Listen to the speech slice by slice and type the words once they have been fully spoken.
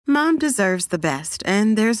Mom deserves the best,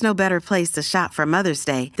 and there's no better place to shop for Mother's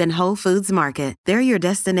Day than Whole Foods Market. They're your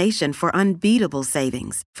destination for unbeatable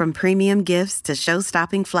savings, from premium gifts to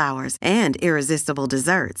show-stopping flowers and irresistible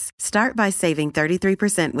desserts. Start by saving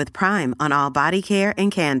 33% with Prime on all body care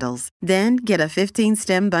and candles. Then get a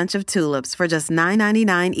 15-stem bunch of tulips for just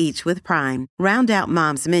 $9.99 each with Prime. Round out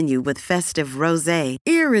Mom's menu with festive rosé,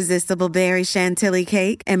 irresistible berry chantilly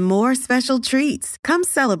cake, and more special treats. Come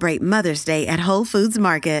celebrate Mother's Day at Whole Foods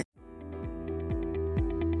Market.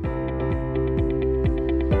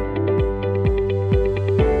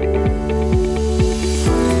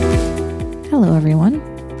 Hello, everyone.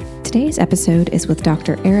 Today's episode is with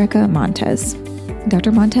Dr. Erica Montez.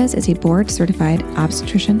 Dr. Montez is a board-certified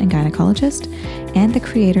obstetrician and gynecologist and the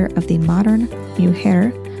creator of the modern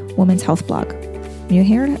Mujer women's health blog.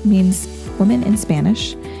 Mujer means woman in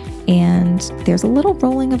Spanish, and there's a little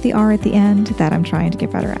rolling of the R at the end that I'm trying to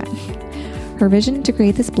get better at. Her vision to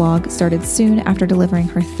create this blog started soon after delivering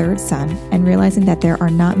her third son and realizing that there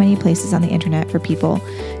are not many places on the internet for people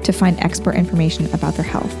to find expert information about their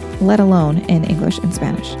health, let alone in English and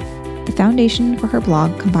Spanish. The foundation for her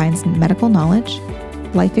blog combines medical knowledge,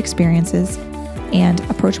 life experiences, and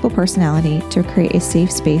approachable personality to create a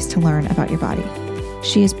safe space to learn about your body.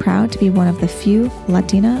 She is proud to be one of the few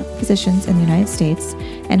Latina physicians in the United States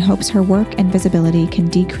and hopes her work and visibility can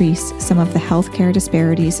decrease some of the healthcare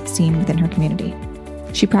disparities seen within her community.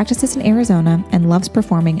 She practices in Arizona and loves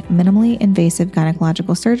performing minimally invasive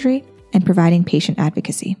gynecological surgery and providing patient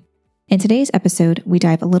advocacy. In today's episode, we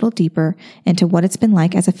dive a little deeper into what it's been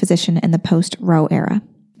like as a physician in the post-Roe era.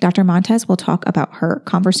 Dr. Montez will talk about her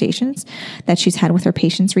conversations that she's had with her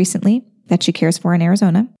patients recently that she cares for in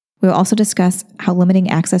Arizona. We will also discuss how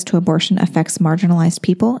limiting access to abortion affects marginalized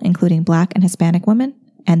people, including Black and Hispanic women,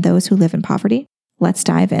 and those who live in poverty. Let's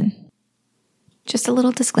dive in. Just a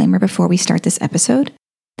little disclaimer before we start this episode.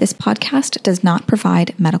 This podcast does not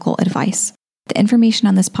provide medical advice. The information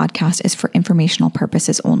on this podcast is for informational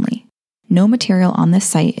purposes only. No material on this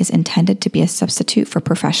site is intended to be a substitute for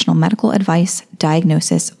professional medical advice,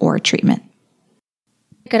 diagnosis, or treatment.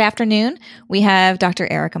 Good afternoon. We have Dr.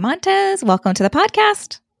 Erica Montez. Welcome to the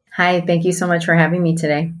podcast. Hi, thank you so much for having me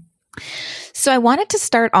today. So I wanted to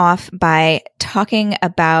start off by talking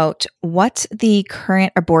about what the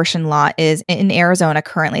current abortion law is in Arizona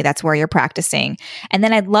currently. That's where you're practicing. And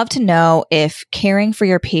then I'd love to know if caring for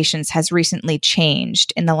your patients has recently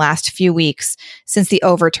changed in the last few weeks since the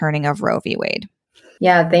overturning of Roe v. Wade.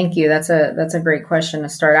 Yeah, thank you. That's a great question to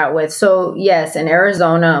start out with. So yes, in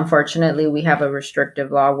Arizona, unfortunately, we have a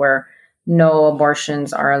restrictive law where no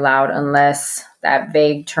abortions are allowed unless that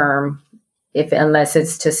vague term, unless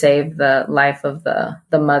it's to save the life of the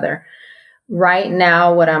mother. Right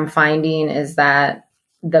now, what I'm finding is that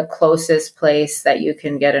the closest place that you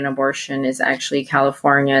can get an abortion is actually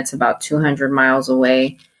California. It's about 200 miles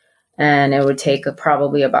away, and it would take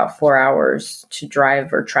probably about 4 hours to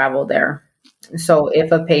drive or travel there. So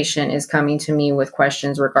if a patient is coming to me with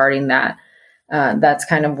questions regarding that, that's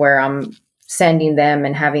kind of where I'm sending them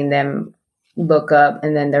and having them look up.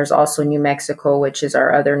 And then there's also New Mexico, which is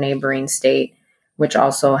our other neighboring state, which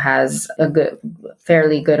also has a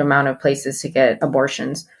fairly good amount of places to get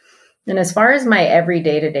abortions. And as far as my every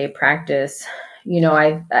day-to-day practice,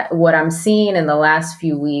 what I'm seeing in the last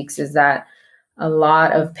few weeks is that a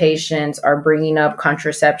lot of patients are bringing up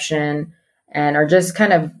contraception and are just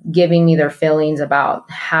kind of giving me their feelings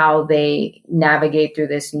about how they navigate through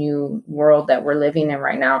this new world that we're living in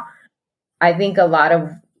right now. I think a lot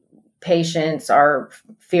of patients are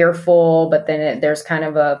fearful, but then there's kind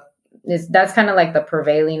of that's kind of like the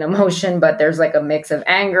prevailing emotion, but there's like a mix of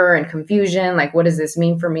anger and confusion. Like, what does this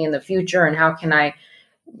mean for me in the future? And how can I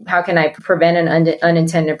prevent an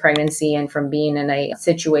unintended pregnancy and from being in a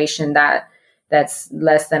situation that's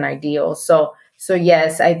less than ideal? So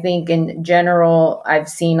yes, I think in general, I've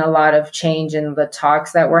seen a lot of change in the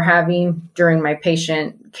talks that we're having during my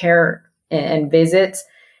patient care and visits.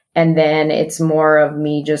 And then it's more of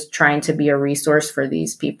me just trying to be a resource for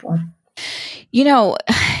these people. You know,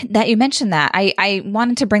 that you mentioned that, I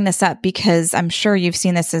wanted to bring this up because I'm sure you've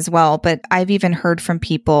seen this as well, but I've even heard from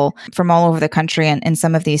people from all over the country and in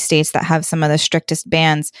some of these states that have some of the strictest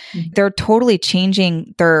bans. Mm-hmm. They're totally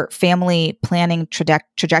changing their family planning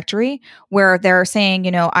trajectory where they're saying,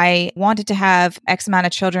 I wanted to have X amount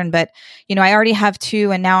of children, but, I already have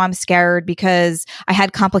 2 and now I'm scared because I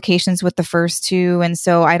had complications with the first 2. And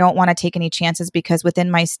so I don't want to take any chances because within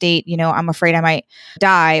my state, I'm afraid I might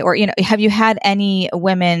die. Or, have you had any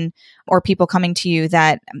women or people coming to you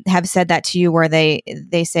that have said that to you where they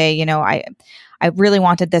say, I really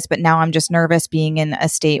wanted this, but now I'm just nervous being in a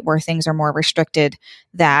state where things are more restricted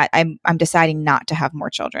that I'm deciding not to have more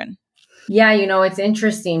children. Yeah, it's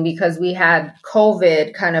interesting because we had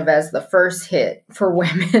COVID kind of as the first hit for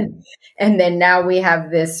women. And then now we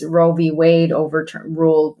have this Roe v. Wade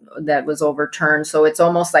rule that was overturned. So it's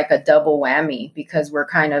almost like a double whammy because we're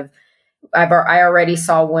kind of, I already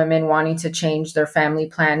saw women wanting to change their family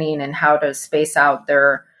planning and how to space out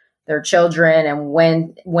their children and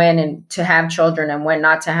when and to have children and when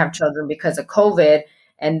not to have children because of COVID.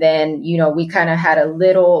 And then, we kind of had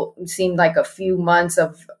seemed like a few months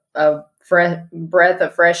of breath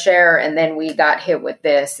of fresh air, and then we got hit with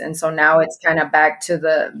this, and so now it's kind of back to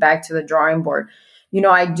the drawing board.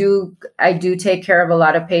 I do take care of a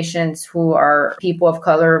lot of patients who are people of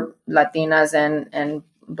color, Latinas and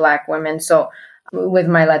Black women. So with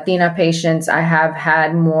my Latina patients, I have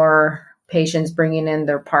had more patients bringing in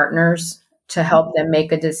their partners to help them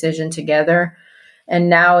make a decision together. And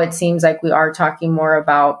now it seems like we are talking more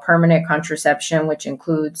about permanent contraception, which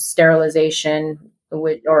includes sterilization,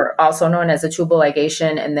 or also known as a tubal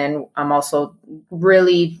ligation. And then I'm also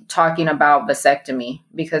really talking about vasectomy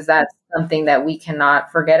because that's something that we cannot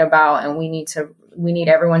forget about. And we need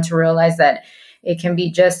everyone to realize that it can be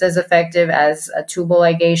just as effective as a tubal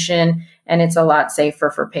ligation, and it's a lot safer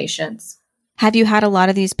for patients. Have you had a lot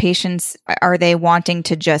of these patients, are they wanting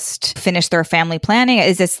to just finish their family planning?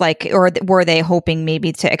 Is this or were they hoping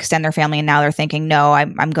maybe to extend their family and now they're thinking, no,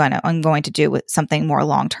 I'm going to do something more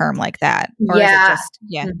long-term like that? Or yeah. Is it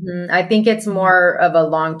just, Mm-hmm. I think it's more of a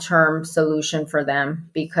long-term solution for them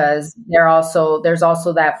because there's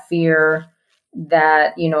also that fear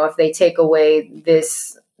that, if they take away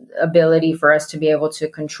this ability for us to be able to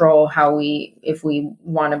control if we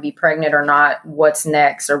want to be pregnant or not, what's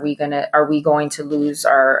next? Are we going to lose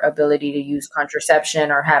our ability to use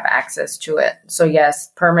contraception or have access to it? So yes,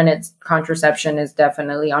 permanent contraception is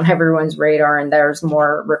definitely on everyone's radar, and there's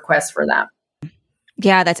more requests for that.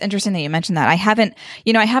 Yeah, that's interesting that you mentioned that. I haven't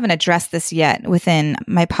addressed this yet within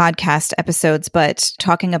my podcast episodes, but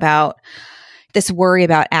talking about this worry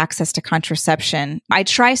about access to contraception. I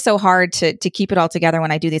try so hard to keep it all together when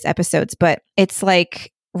I do these episodes, but it's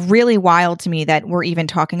like really wild to me that we're even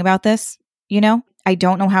talking about this. I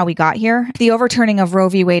don't know how we got here. The overturning of Roe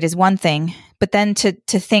v. Wade is one thing, but then to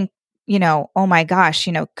think, oh my gosh,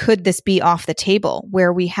 could this be off the table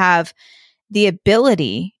where we have the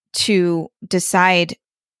ability to decide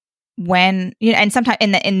when, and sometimes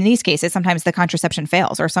in these cases, sometimes the contraception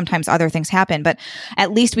fails or sometimes other things happen, but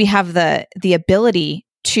at least we have the ability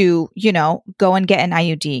to, go and get an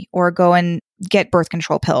IUD or go and get birth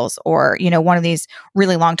control pills or, one of these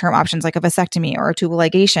really long-term options like a vasectomy or a tubal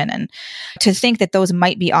ligation. And to think that those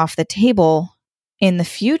might be off the table in the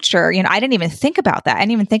future, I didn't even think about that. I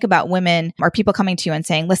didn't even think about women or people coming to you and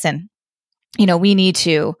saying, listen, we need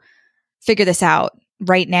to figure this out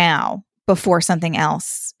right now before something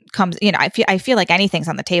else comes. I feel like anything's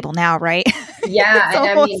on the table now, right?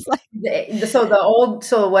 Yeah.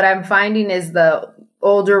 So what I'm finding is the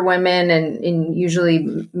older women and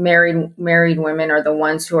usually married women are the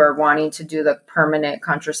ones who are wanting to do the permanent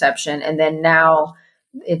contraception. And then now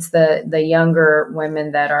it's the younger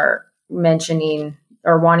women that are mentioning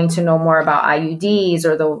or wanting to know more about IUDs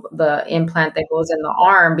or the implant that goes in the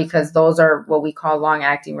arm, because those are what we call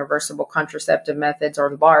long-acting reversible contraceptive methods,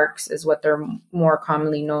 or LARCs is what they're more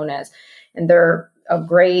commonly known as. And they're a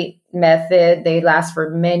great method. They last for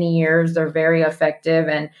many years. They're very effective.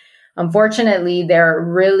 And unfortunately, there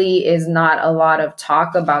really is not a lot of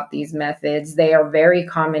talk about these methods. They are very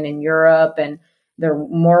common in Europe and they're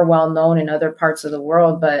more well known in other parts of the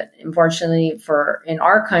world. But unfortunately in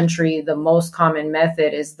our country, the most common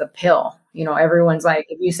method is the pill. Everyone's like,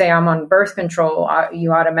 if you say I'm on birth control,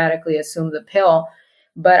 you automatically assume the pill.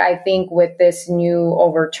 But I think with this new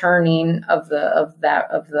overturning of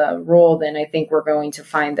the rule, then I think we're going to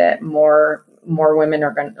find that more women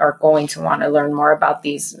are going to want to learn more about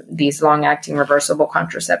these long-acting reversible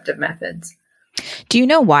contraceptive methods. Do you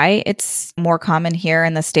know why it's more common here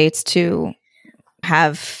in the States to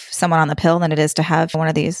have someone on the pill than it is to have one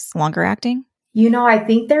of these longer acting? I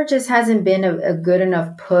think there just hasn't been a good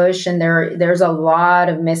enough push, and there's a lot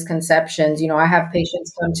of misconceptions. I have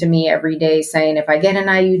patients come to me every day saying, if I get an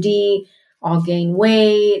IUD, I'll gain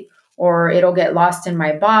weight, or it'll get lost in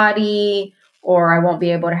my body, or I won't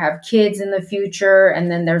be able to have kids in the future.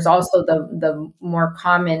 And then there's also the more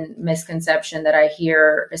common misconception that I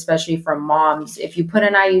hear, especially from moms. If you put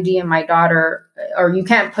an IUD in my daughter, or you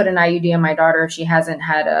can't put an IUD in my daughter if she hasn't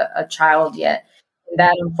had a child yet.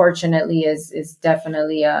 That unfortunately is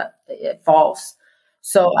definitely false.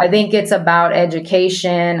 So I think it's about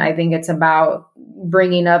education. I think it's about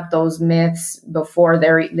bringing up those myths before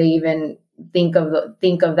they even think of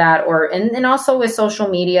that. And also with social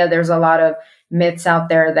media, there's a lot of myths out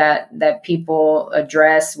there that people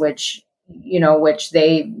address, which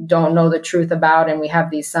they don't know the truth about. And we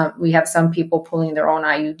have some people pulling their own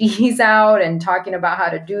IUDs out and talking about how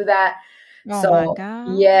to do that. Oh so my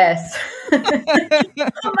God. yes. I'm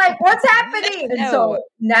like, what's happening? And so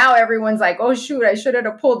now everyone's like, oh shoot, I should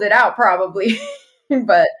have pulled it out probably.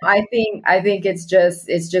 But I think it's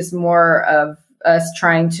just more of us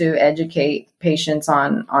trying to educate patients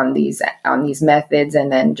on these methods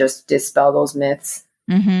and then just dispel those myths.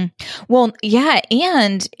 Mm-hmm. Well, yeah.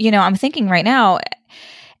 And, I'm thinking right now,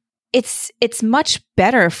 it's much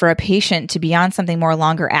better for a patient to be on something more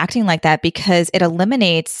longer acting like that, because it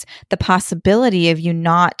eliminates the possibility of you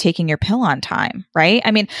not taking your pill on time, right?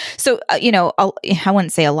 I mean, so, I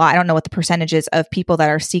wouldn't say a lot. I don't know what the percentage is of people that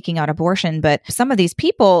are seeking out abortion, but some of these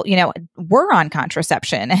people, were on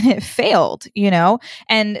contraception and it failed,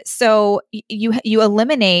 and so you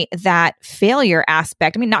eliminate that failure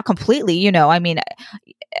aspect. I mean, not completely, an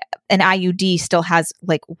IUD still has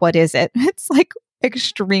what is it? It's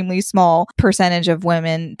extremely small percentage of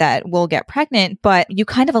women that will get pregnant, but you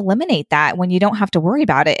kind of eliminate that when you don't have to worry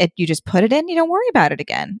about it. You just put it in, you don't worry about it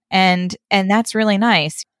again. And that's really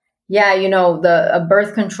nice. Yeah. A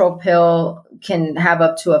birth control pill can have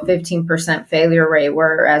up to a 15% failure rate,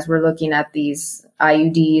 whereas we're looking at these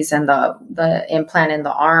IUDs and the implant in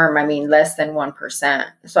the arm, less than 1%.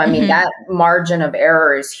 So, that margin of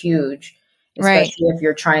error is huge, especially if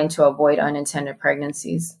you're trying to avoid unintended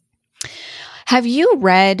pregnancies. Have you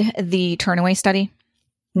read the Turnaway study?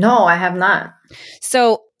 No, I have not.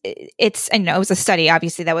 So it was a study,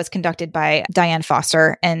 obviously, that was conducted by Diane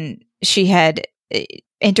Foster, and she had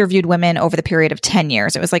interviewed women over the period of 10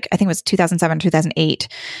 years. It was I think it was 2007, 2008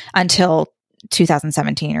 until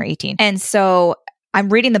 2017 or 18. And so I'm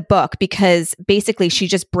reading the book because basically she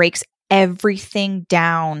just breaks everything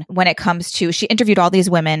down when it comes to, she interviewed all these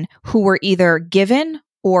women who were either given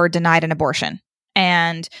or denied an abortion.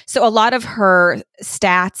 And so a lot of her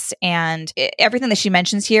stats and everything that she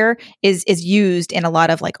mentions here is used in a lot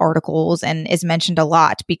of articles and is mentioned a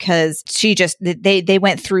lot because they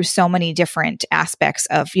went through so many different aspects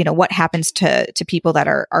of, what happens to people that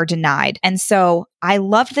are denied. And so I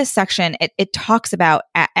love this section. It talks about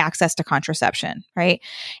access to contraception, right?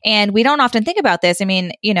 And we don't often think about this.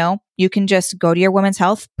 You can just go to your women's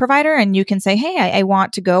health provider and you can say, hey, I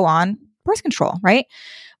want to go on birth control, right?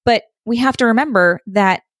 But we have to remember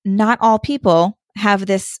that not all people have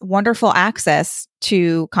this wonderful access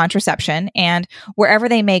to contraception, and wherever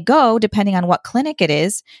they may go, depending on what clinic it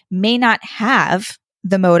is, may not have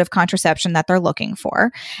the mode of contraception that they're looking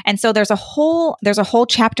for. And so there's a whole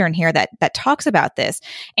chapter in here that talks about this,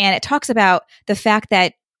 and it talks about the fact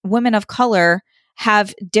that women of color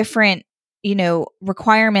have different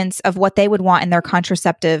requirements of what they would want in their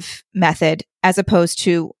contraceptive method as opposed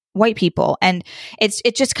to white people. And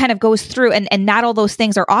it just kind of goes through and not all those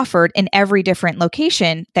things are offered in every different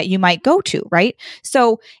location that you might go to, right?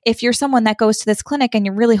 So if you're someone that goes to this clinic and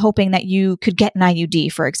you're really hoping that you could get an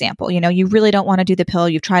IUD, for example, you really don't want to do the pill,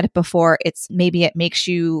 you've tried it before, maybe it makes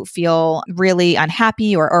you feel really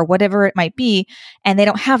unhappy or whatever it might be, and they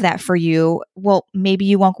don't have that for you, well, maybe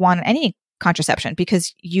you won't want any contraception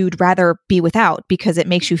because you'd rather be without because it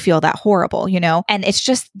makes you feel that horrible, and it's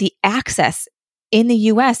just the access in the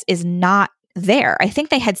US is not there. I think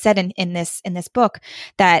they had said in this book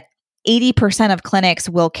that 80% of clinics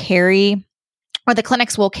will carry, or the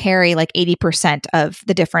clinics will carry 80% of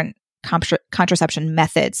the different contraception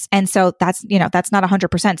methods. And so that's not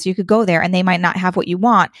 100%. So you could go there and they might not have what you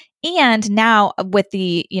want. And now with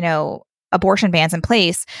the, abortion bans in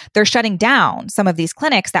place, they're shutting down some of these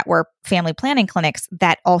clinics that were family planning clinics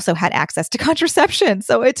that also had access to contraception.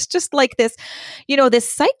 So it's just this, this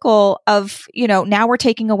cycle of, now we're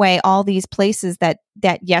taking away all these places that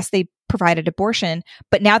yes, they provided abortion,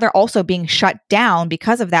 but now they're also being shut down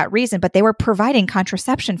because of that reason, but they were providing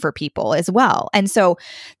contraception for people as well. And so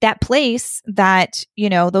that place that,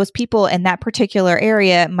 those people in that particular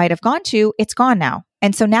area might have gone to, it's gone now.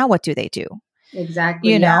 And so now what do they do?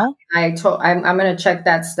 Exactly. I'm going to check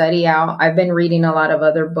that study out. I've been reading a lot of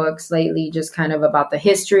other books lately, just kind of about the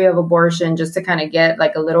history of abortion, just to kind of get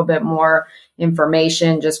a little bit more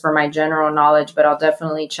information just for my general knowledge, but I'll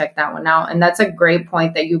definitely check that one out. And that's a great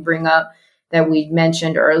point that you bring up that we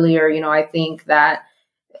mentioned earlier. I think that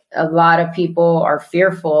a lot of people are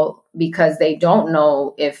fearful because they don't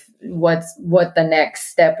know what the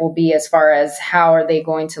next step will be as far as how are they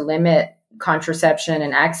going to limit contraception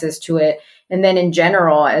and access to it. And then in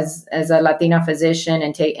general, as a Latina physician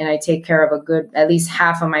and I take care of at least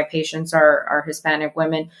half of my patients are Hispanic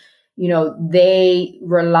women, they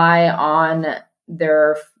rely on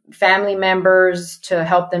their family members to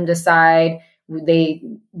help them decide.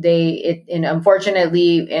 And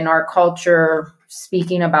unfortunately in our culture,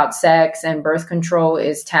 speaking about sex and birth control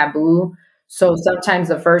is taboo. So sometimes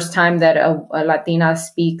the first time that a Latina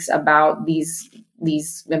speaks about these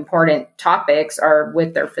important topics are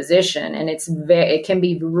with their physician. And it can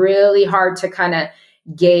be really hard to kind of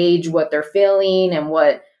gauge what they're feeling and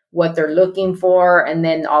what they're looking for. And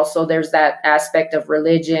then also there's that aspect of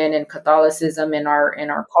religion and Catholicism in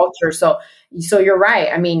our culture. So you're right.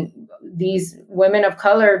 I mean, these women of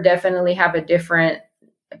color definitely have a different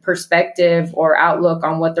perspective or outlook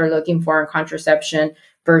on what they're looking for in contraception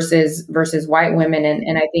versus white women.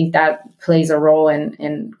 And I think that plays a role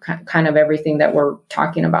in kind of everything that we're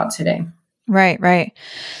talking about today. Right.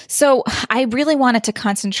 So I really wanted to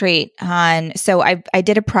concentrate on, I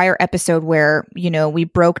did a prior episode where, we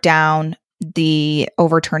broke down the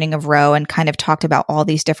overturning of Roe and kind of talked about all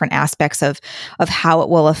these different aspects of how it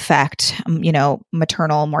will affect,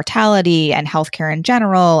 maternal mortality and healthcare in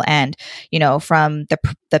general. And, from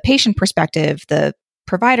the patient perspective, the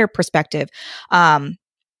provider perspective.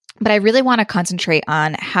 But I really want to concentrate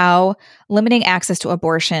on how limiting access to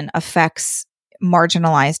abortion affects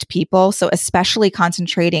marginalized people. So especially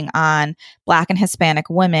concentrating on Black and Hispanic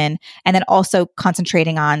women, and then also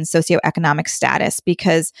concentrating on socioeconomic status,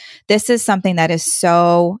 because this is something that is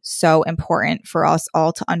so, so important for us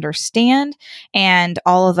all to understand and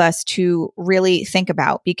all of us to really think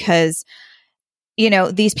about, because,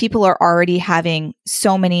 these people are already having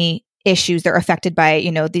so many issues. They're affected by,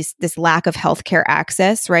 this lack of healthcare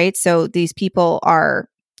access, right? So these people are,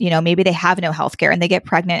 maybe they have no healthcare and they get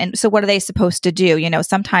pregnant. And so what are they supposed to do?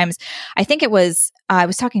 Sometimes I think I was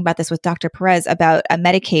talking about this with Dr. Perez about a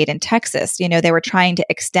Medicaid in Texas. They were trying to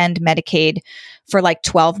extend Medicaid for like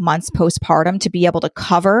 12 months postpartum to be able to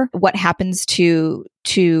cover what happens to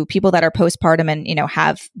people that are postpartum and,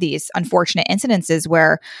 have these unfortunate incidences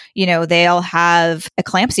where, they'll have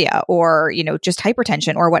eclampsia or, just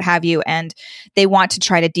hypertension or what have you. And they want to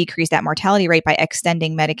try to decrease that mortality rate by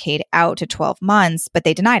extending Medicaid out to 12 months, but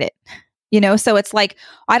they denied it. So it's like,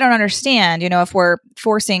 I don't understand, if we're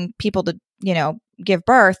forcing people to, give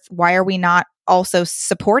birth, why are we not also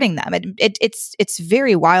supporting them? It's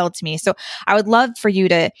very wild to me. So I would love for you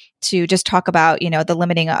to just talk about, the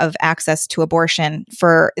limiting of access to abortion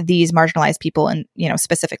for these marginalized people and,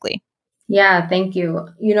 specifically. Yeah, thank you.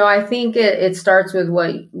 I think it starts with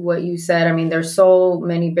what you said. I mean, there's so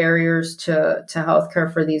many barriers to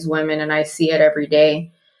healthcare for these women, and I see it every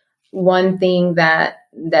day. One thing that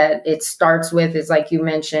it starts with is, like you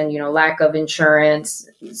mentioned, lack of insurance.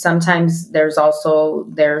 Sometimes there's also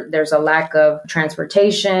there's a lack of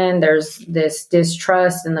transportation. There's this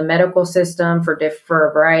distrust in the medical system for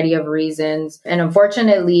a variety of reasons. And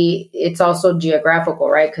unfortunately, it's also geographical,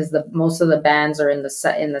 right? Because most of the bans are in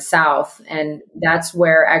the South, and that's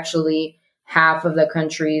where actually half of the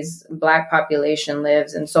country's Black population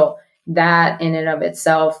lives. And so that in and of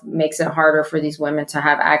itself makes it harder for these women to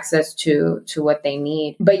have access to what they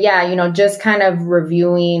need. But yeah, just kind of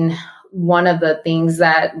reviewing one of the things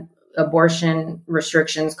that abortion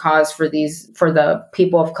restrictions cause for the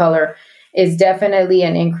people of color is definitely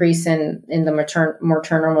an increase in the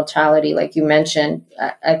maternal mortality, like you mentioned.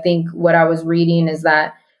 I think what I was reading is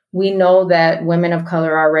that we know that women of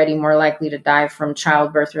color are already more likely to die from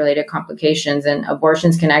childbirth-related complications, and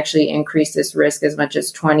abortions can actually increase this risk as much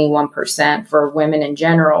as 21% for women in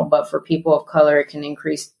general. But for people of color, it can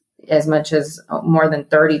increase as much as more than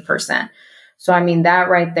 30%. So, I mean, that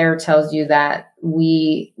right there tells you that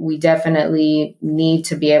we definitely need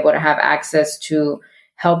to be able to have access to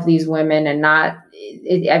help these women and not.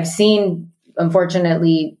 I've seen,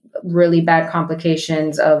 unfortunately, really bad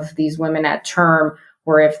complications of these women at term,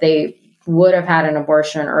 where if they would have had an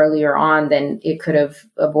abortion earlier on, then it could have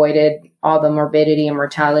avoided all the morbidity and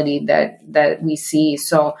mortality that we see.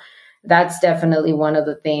 So that's definitely one of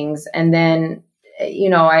the things. And then,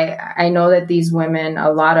 I know that these women,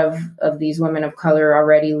 a lot of these women of color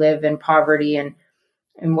already live in poverty. And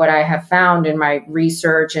what I have found in my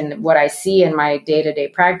research and what I see in my day-to-day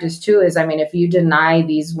practice too is, I mean, if you deny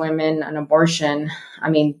these women an abortion,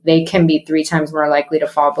 I mean, they can be 3 times more likely to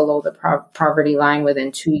fall below the poverty line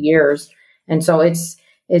within 2 years. And so it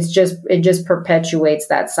just perpetuates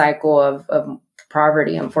that cycle of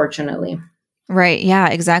poverty, unfortunately. Right. Yeah,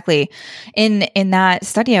 exactly. In that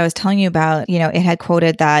study I was telling you about, it had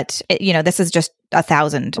quoted that, this is just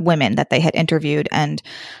 1,000 women that they had interviewed and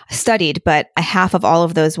studied, but a half of all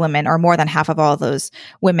of those women, or more than half of all of those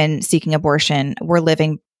women seeking abortion, were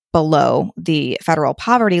living below the federal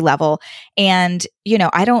poverty level. And,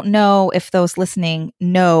 I don't know if those listening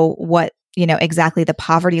know what exactly the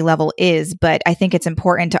poverty level is, but I think it's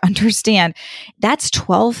important to understand that's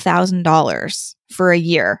 $12,000 for a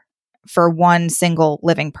year for one single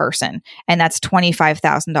living person. And that's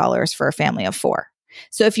 $25,000 for a family of 4.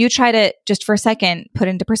 So if you try to just for a second put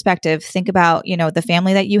into perspective, think about, the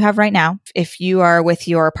family that you have right now. If you are with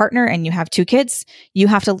your partner and you have 2 kids, you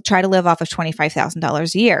have to try to live off of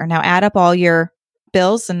 $25,000 a year. Now add up all your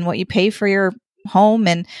bills and what you pay for your home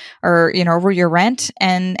or your rent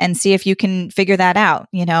and see if you can figure that out,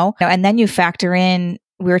 and then you factor in,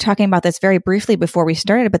 we were talking about this very briefly before we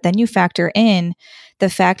started, but then you factor in the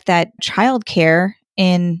fact that childcare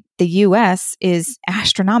in the US is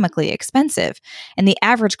astronomically expensive. And the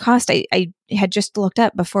average cost I had just looked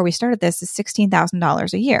up before we started this is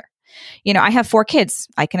 $16,000 a year. I have 4 kids.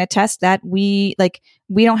 I can attest that we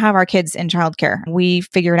don't have our kids in childcare. We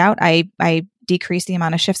figure it out. I decrease the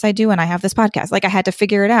amount of shifts I do and I have this podcast. I had to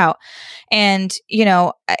figure it out. And,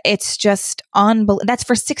 it's just unbelievable. That's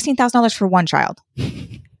for $16,000 for one child.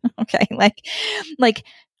 Okay.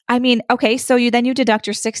 Okay. So you deduct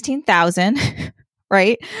your 16,000,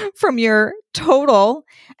 right? From your total.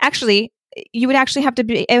 Actually, you would actually have to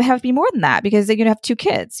be more than that because you'd have 2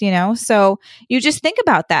 kids, So you just think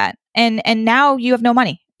about that. And now you have no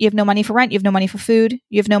money. You have no money for rent. You have no money for food.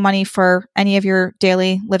 You have no money for any of your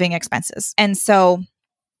daily living expenses. And so,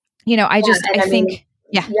 I'm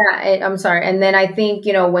sorry. And then I think,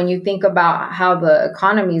 when you think about how the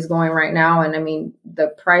economy is going right now, and the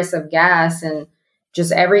price of gas and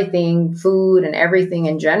just everything, food and everything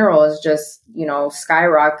in general is just,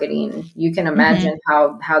 skyrocketing. You can imagine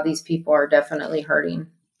how these people are definitely hurting.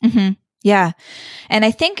 Mm-hmm. Yeah. And I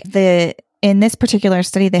think in this particular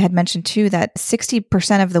study, they had mentioned too that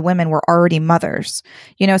 60% of the women were already mothers,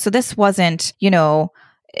 so this wasn't,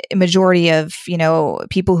 a majority of,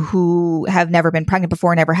 people who have never been pregnant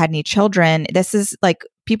before, never had any children. This is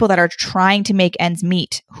people that are trying to make ends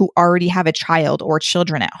meet who already have a child or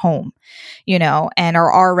children at home, and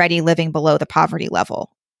are already living below the poverty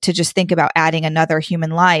level. To just think about adding another human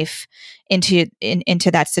life into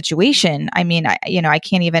that situation. I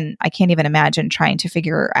can't even imagine trying to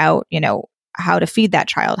figure out, how to feed that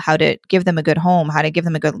child, how to give them a good home, how to give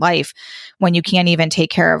them a good life when you can't even take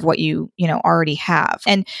care of what you already have.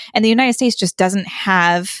 And the United States just doesn't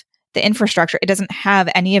have the infrastructure. It doesn't have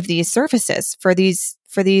any of these services for these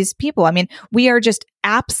people. We are just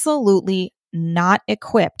absolutely not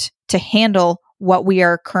equipped to handle what we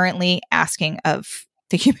are currently asking of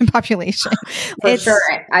the human population. For sure.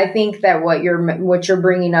 I think that what you're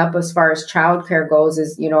bringing up as far as childcare goes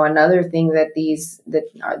is, another thing that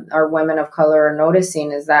our women of color are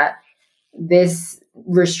noticing is that this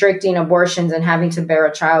restricting abortions and having to bear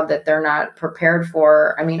a child that they're not prepared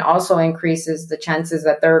for, also increases the chances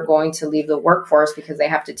that they're going to leave the workforce because they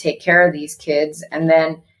have to take care of these kids. And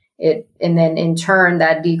then in turn,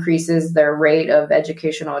 that decreases their rate of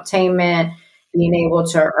educational attainment, being able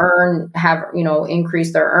to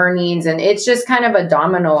increase their earnings. And it's just kind of a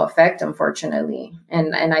domino effect, unfortunately.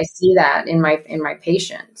 And I see that in my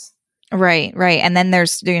patients. Right. And then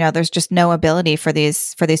there's just no ability for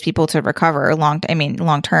these people to recover long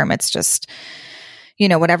term. It's just,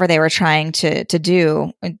 whatever they were trying to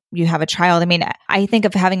do, you have a child. I think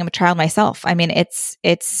of having a child myself.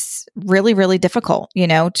 It's really, really difficult,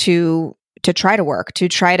 to try to work, to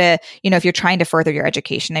try to, if you're trying to further your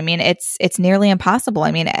education. It's nearly impossible.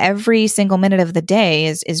 Every single minute of the day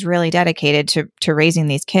is really dedicated to raising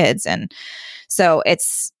these kids. And so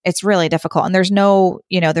it's really difficult. And there's no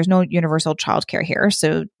universal childcare here.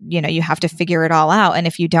 So, you have to figure it all out. And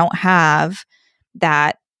if you don't have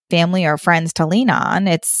that family or friends to lean on,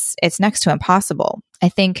 it's next to impossible. I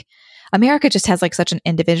think America just has such an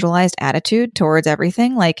individualized attitude towards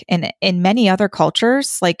everything. In many other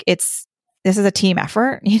cultures, this is a team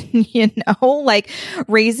effort,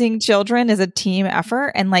 raising children is a team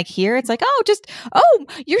effort. And here it's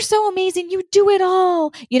you're so amazing. You do it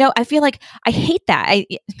all. I feel I hate that.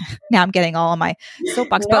 Now I'm getting all on my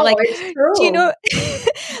soapbox, no, but it's true.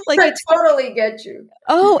 I totally get you.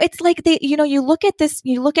 Oh, it's you look at this,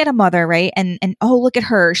 you look at a mother, right? And oh, look at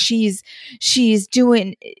her. She's taking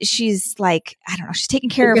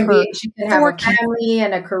care of her. She can have a family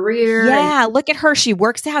and a career. Yeah. Look at her. She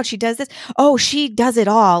works out. She does this. Oh, she does it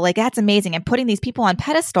all. That's amazing. And putting these people on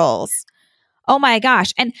pedestals. Oh my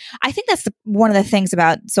gosh. And I think that's one of the things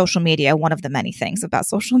about social media, one of the many things about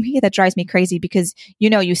social media that drives me crazy because,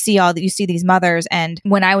 you see these mothers. And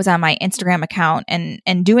when I was on my Instagram account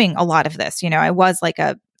and doing a lot of this, I was like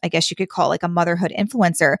I guess you could call like a motherhood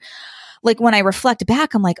influencer. Like when I reflect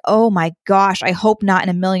back, I'm like, oh my gosh, I hope not in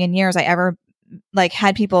a million years I ever like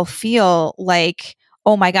had people feel like,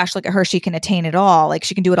 oh my gosh, look at her. She can attain it all. Like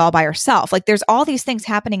she can do it all by herself. Like there's all these things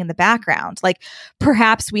happening in the background. Like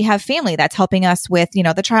perhaps we have family that's helping us with, the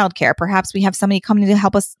childcare. Perhaps we have somebody coming to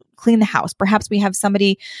help us clean the house. Perhaps we have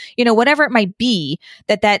somebody, whatever it might be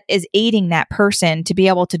that is aiding that person to be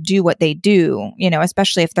able to do what they do,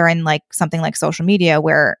 especially if they're in like something like social media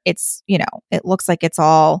where it's, it looks like it's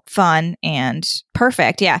all fun and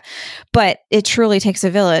perfect. Yeah. But it truly takes a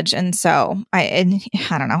village. And so I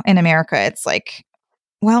don't know, in America, it's like,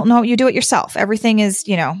 well, no, you do it yourself. Everything is,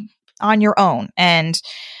 on your own. And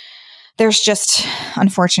there's just,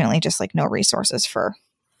 unfortunately, just like no resources for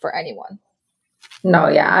anyone. No,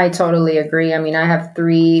 yeah, I totally agree. I mean, I have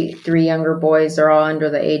three younger boys. They're all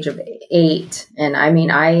under the age of 8. And I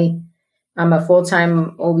mean, I'm a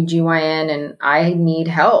full-time OBGYN and I need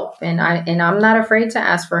help. And I'm not afraid to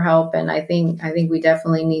ask for help. And I think we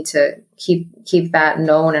definitely need to keep that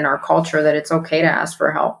known in our culture that it's okay to ask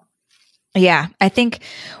for help. Yeah, I think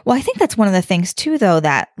that's one of the things too, though,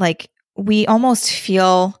 that like we almost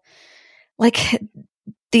feel like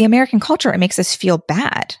the American culture, it makes us feel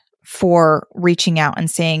bad for reaching out and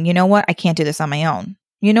saying, you know what, I can't do this on my own.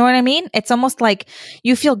 You know what I mean? It's almost like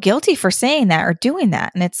you feel guilty for saying that or doing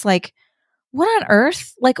that. And it's like, what on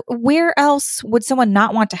earth? Like, where else would someone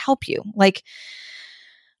not want to help you? Like,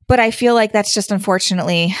 but I feel like that's just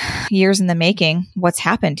unfortunately years in the making, what's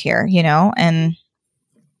happened here, and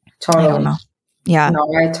totally. I don't know. Yeah. No,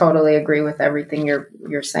 I totally agree with everything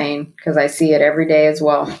you're saying because I see it every day as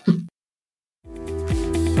well.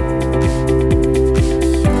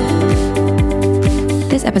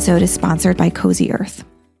 This episode is sponsored by Cozy Earth.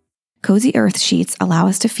 Cozy Earth sheets allow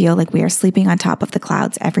us to feel like we are sleeping on top of the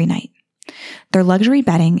clouds every night. Their luxury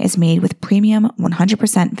bedding is made with premium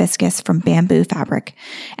 100% viscose from bamboo fabric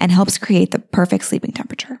and helps create the perfect sleeping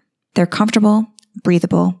temperature. They're comfortable,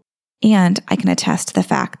 breathable, and I can attest to the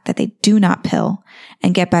fact that they do not pill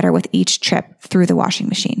and get better with each trip through the washing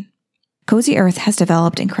machine. Cozy Earth has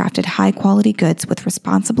developed and crafted high-quality goods with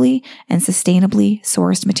responsibly and sustainably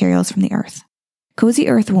sourced materials from the earth. Cozy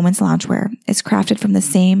Earth women's loungewear is crafted from the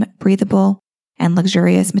same breathable and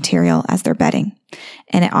luxurious material as their bedding,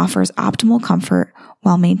 and it offers optimal comfort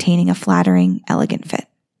while maintaining a flattering, elegant fit.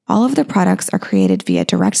 All of their products are created via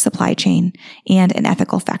direct supply chain and in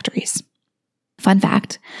ethical factories. Fun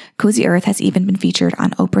fact, Cozy Earth has even been featured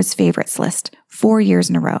on Oprah's favorites list 4 years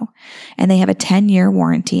in a row, and they have a 10-year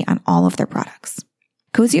warranty on all of their products.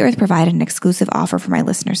 Cozy Earth provided an exclusive offer for my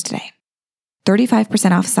listeners today.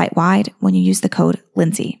 35% off site-wide when you use the code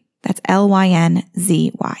Lindsay. That's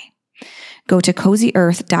LYNZY. Go to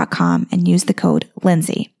CozyEarth.com and use the code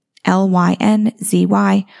Lindsay,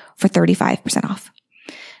 LYNZY, for 35% off.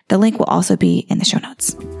 The link will also be in the show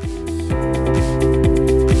notes.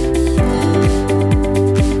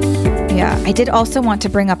 Yeah, I did also want to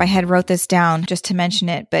bring up, I wrote this down just to mention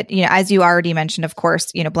it, but as you already mentioned, of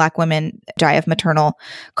course, Black women die of maternal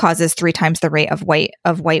causes 3 times the rate of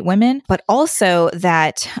white women, but also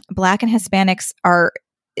that Black and Hispanics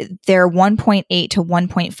they're 1.8 to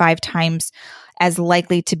 1.5 times as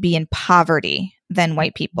likely to be in poverty than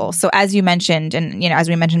white people. So as you mentioned, and as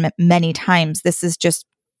we mentioned many times, this is just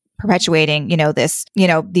perpetuating,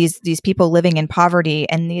 these people living in poverty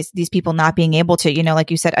and these people not being able to,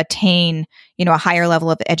 like you said, attain, a higher level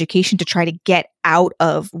of education to try to get out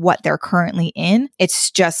of what they're currently in.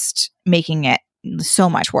 It's just making it so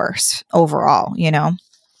much worse overall,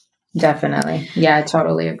 Definitely. Yeah, I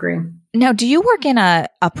totally agree. Now, do you work in a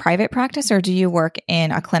private practice or do you work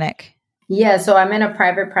in a clinic? Yeah, so I'm in a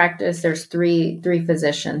private practice. There's three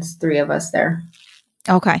physicians, 3 of us there.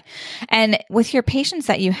 Okay. And with your patients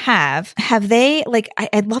that you have they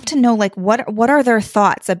I'd love to know what are their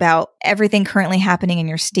thoughts about everything currently happening in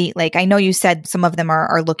your state? Like, I know you said some of them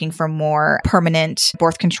are looking for more permanent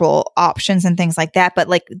birth control options and things like that, but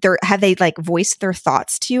have they voiced their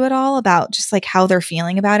thoughts to you at all about just how they're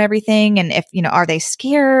feeling about everything? And if, are they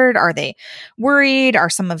scared? Are they worried? Are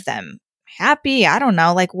some of them happy? I don't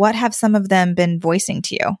know. What have some of them been voicing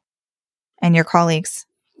to you and your colleagues?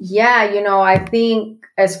 Yeah, I think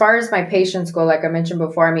as far as my patients go, like I mentioned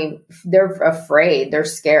before, I mean, they're afraid, they're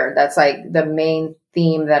scared. That's the main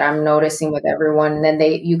theme that I'm noticing with everyone. And then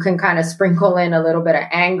you can kind of sprinkle in a little bit of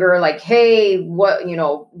anger, hey, what,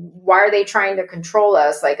 why are they trying to control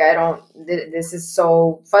us? This is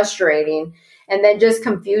so frustrating. And then just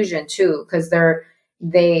confusion too, because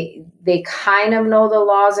they kind of know the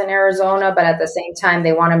laws in Arizona, but at the same time,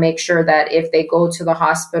 they want to make sure that if they go to the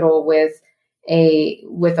hospital with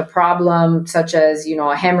a problem such as, a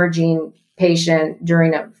hemorrhaging patient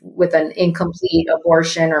with an incomplete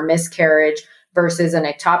abortion or miscarriage versus an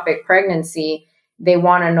ectopic pregnancy, they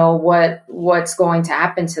want to know what's going to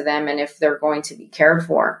happen to them and if they're going to be cared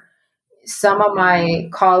for. Some of my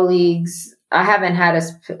colleagues, I haven't had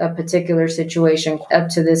a particular situation up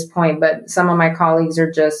to this point, but some of my colleagues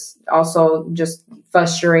are just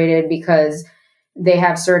frustrated because they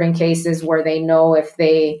have certain cases where they know if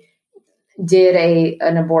they did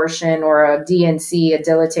an abortion or a DNC, a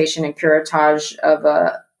dilatation and curettage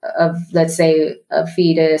of let's say a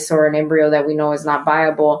fetus or an embryo that we know is not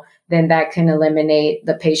viable, then that can eliminate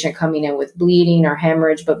the patient coming in with bleeding or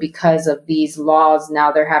hemorrhage. But because of these laws,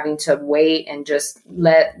 now they're having to wait and just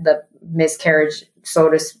let the miscarriage, so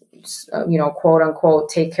to, quote unquote,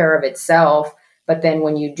 take care of itself. But then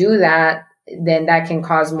when you do that, then that can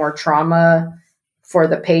cause more trauma for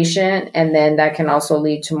the patient. And then that can also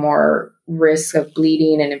lead to more risk of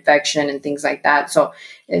bleeding and infection and things like that. So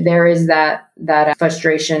there is that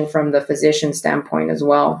frustration from the physician standpoint as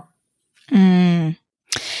well.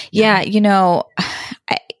 Yeah.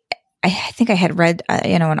 I think I had read,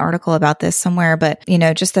 an article about this somewhere, but,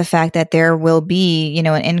 just the fact that there will be,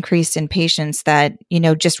 an increase in patients that,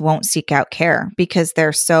 just won't seek out care because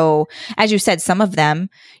they're so, as you said, some of them,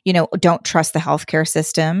 don't trust the healthcare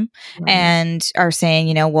system and are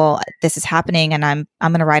saying, well, this is happening and I'm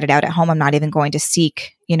going to ride it out at home. I'm not even going to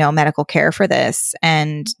seek, medical care for this.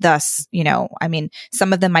 And thus,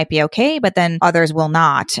 some of them might be okay, but then others will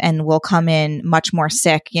not and will come in much more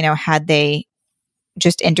sick, had they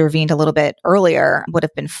just intervened a little bit earlier would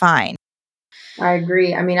have been fine. I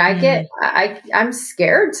agree. I mean, I'm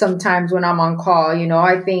scared sometimes when I'm on call.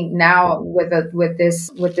 I think now with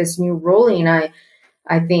this new ruling, I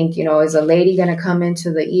think, is a lady going to come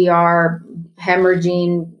into the ER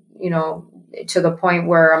hemorrhaging, to the point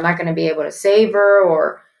where I'm not going to be able to save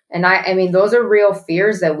her I mean, those are real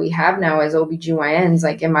fears that we have now as OBGYNs.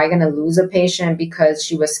 Like, am I going to lose a patient because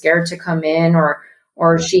she was scared to come in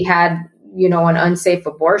or she had, an unsafe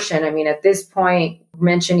abortion? I mean, at this point,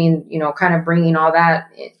 mentioning, kind of bringing all that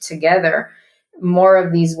together, more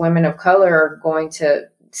of these women of color are going to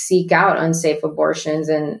seek out unsafe abortions.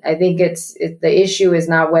 And I think the issue is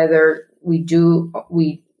not whether we do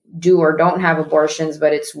or don't have abortions,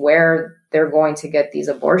 but it's where they're going to get these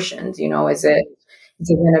abortions. Is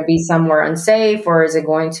it going to be somewhere unsafe, or is it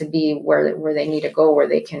going to be where they need to go, where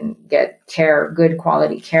they can get care, good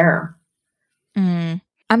quality care?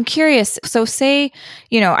 I'm curious. So say,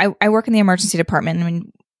 I work in the emergency department. I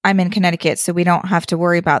mean, I'm in Connecticut, so we don't have to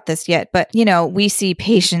worry about this yet. But, we see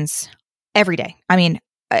patients every day. I mean,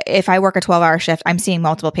 if I work a 12-hour shift, I'm seeing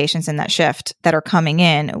multiple patients in that shift that are coming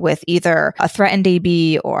in with either a threatened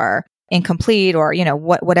AB or incomplete or,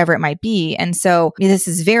 whatever it might be. And so this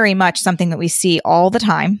is very much something that we see all the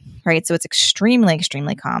time, right? So it's extremely,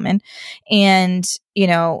 extremely common. And,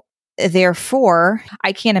 therefore,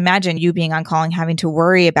 I can't imagine you being on call and having to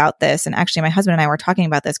worry about this. And actually, my husband and I were talking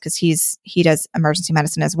about this because he does emergency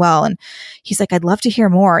medicine as well. And he's like, I'd love to hear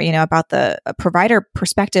more, about the provider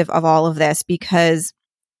perspective of all of this, because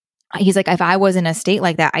he's like, if I was in a state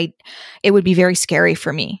like that, it would be very scary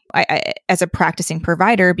for me as a practicing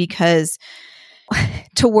provider, because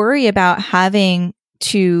to worry about having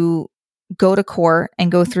to go to court and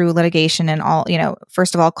go through litigation and all,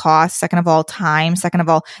 first of all, cost, second of all, time,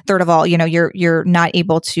 third of all, you're not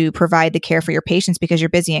able to provide the care for your patients because you're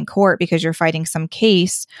busy in court because you're fighting some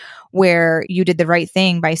case where you did the right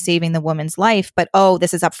thing by saving the woman's life. But,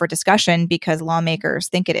 this is up for discussion because lawmakers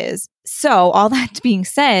think it is. So all that being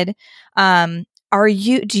said, do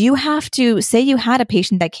you have to say you had a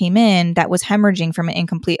patient that came in that was hemorrhaging from an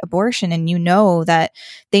incomplete abortion and that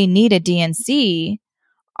they need a DNC?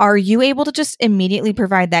 Are you able to just immediately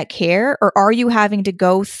provide that care, or are you having to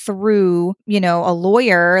go through, a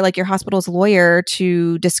lawyer, like your hospital's lawyer,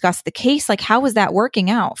 to discuss the case? Like, how is that working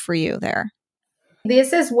out for you there?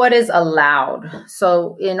 This is what is allowed.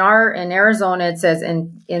 So in Arizona, it says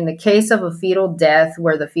in the case of a fetal death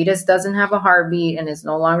where the fetus doesn't have a heartbeat and is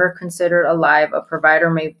no longer considered alive, a provider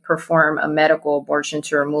may perform a medical abortion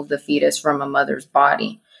to remove the fetus from a mother's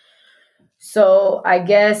body. So I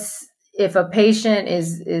guess if a patient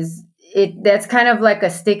that's kind of like a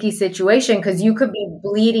sticky situation, because you could be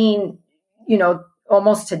bleeding,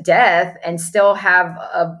 almost to death and still have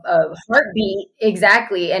a heartbeat.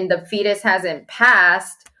 Exactly. And the fetus hasn't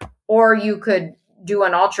passed, or you could do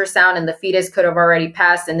an ultrasound and the fetus could have already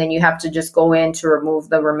passed, and then you have to just go in to remove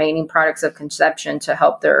the remaining products of conception to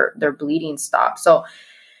help their bleeding stop. So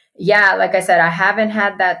yeah, like I said, I haven't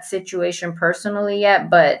had that situation personally yet,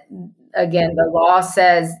 but again, the law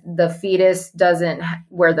says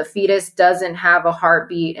where the fetus doesn't have a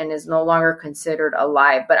heartbeat and is no longer considered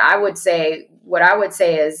alive. But what I would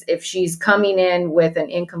say is if she's coming in with an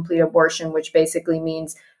incomplete abortion, which basically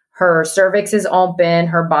means her cervix is open,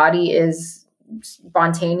 her body is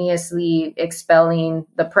spontaneously expelling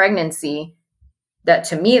the pregnancy, that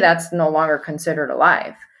to me, that's no longer considered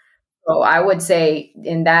alive. So I would say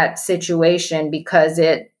in that situation, because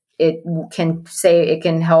it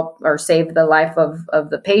can help or save the life of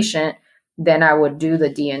the patient, then I would do the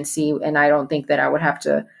D&C. And I don't think that I would have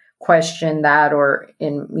to question that or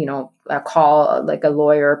call like a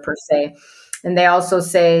lawyer per se. And they also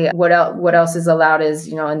say what else is allowed is,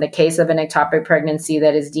 in the case of an ectopic pregnancy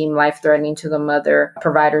that is deemed life-threatening to the mother,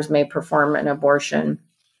 providers may perform an abortion,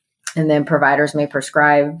 and then providers may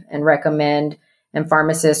prescribe and recommend, and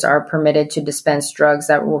pharmacists are permitted to dispense drugs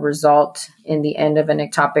that will result in the end of an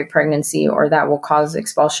ectopic pregnancy or that will cause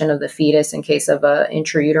expulsion of the fetus in case of an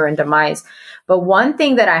intrauterine demise. But one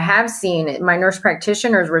thing that I have seen, my nurse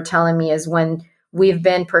practitioners were telling me, is when we've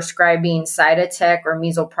been prescribing Cytotec or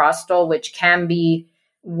misoprostol, which can be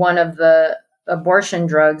one of the abortion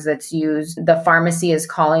drugs that's used, the pharmacy is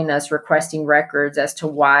calling us requesting records as to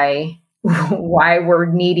why we're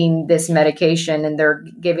needing this medication, and they're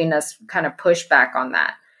giving us kind of pushback on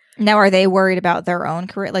that. Now, are they worried about their own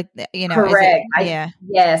career? Like, correct.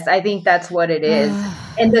 Yes, I think that's what it is.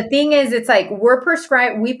 And the thing is, it's like we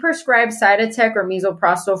prescribe Cytotec or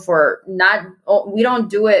misoprostol we don't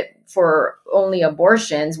do it for only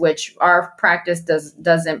abortions, which our practice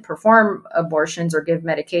doesn't perform abortions or give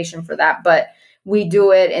medication for that. But we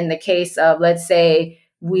do it in the case of, let's say,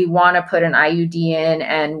 we want to put an IUD in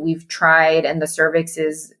and we've tried and the cervix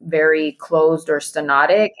is very closed or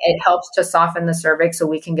stenotic. It helps to soften the cervix so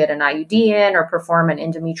we can get an IUD in or perform an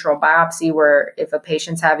endometrial biopsy where if a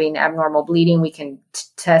patient's having abnormal bleeding, we can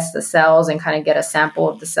test the cells and kind of get a sample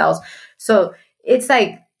of the cells. So it's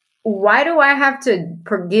like, why do I have to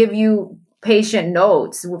give you patient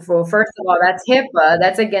notes? Well, first of all, that's HIPAA.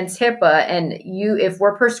 That's against HIPAA. And if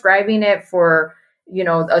we're prescribing it for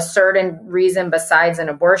a certain reason besides an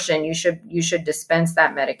abortion, you should dispense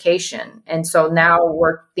that medication. And so now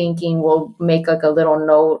we're thinking we'll make like a little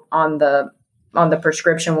note on the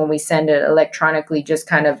prescription when we send it electronically, just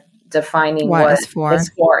kind of defining what it's for.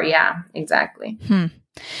 Yeah, exactly.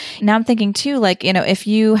 Now I'm thinking too, like, if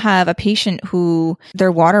you have a patient who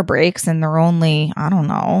their water breaks and they're only,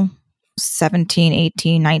 17,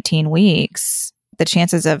 18, 19 weeks, the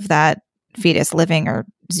chances of that fetus living are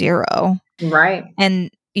 0. Right.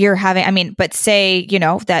 And you're having, but say,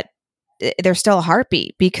 that there's still a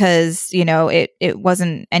heartbeat because, it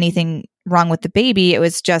wasn't anything wrong with the baby. It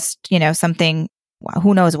was just, something,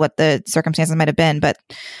 who knows what the circumstances might have been, but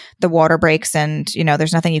the water breaks and,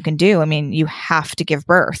 there's nothing you can do. You have to give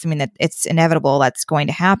birth. It's inevitable that's going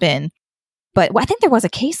to happen. But I think there was a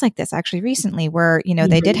case like this actually recently where,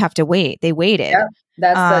 they did have to wait. They waited.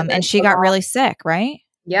 Yeah, and she got really sick, right?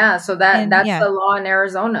 Yeah. So that's the law in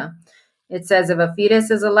Arizona. It says if a fetus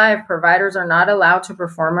is alive, providers are not allowed to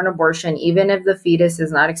perform an abortion, even if the fetus is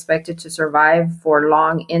not expected to survive for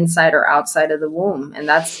long inside or outside of the womb. And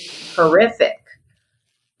that's horrific.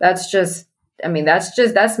 That's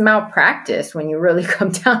that's malpractice when you really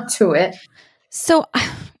come down to it. So,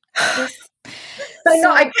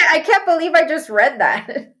 I can't believe I just read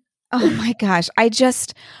that. Oh my gosh.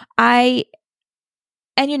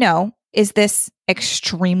 Is this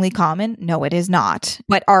extremely common? No, it is not.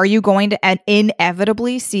 But are you going to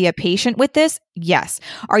inevitably see a patient with this? Yes.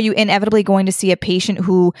 Are you inevitably going to see a patient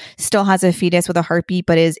who still has a fetus with a heartbeat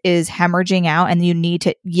but is hemorrhaging out and you need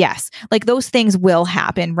to? Yes. Like those things will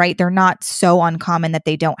happen, right? They're not so uncommon that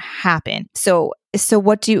they don't happen. So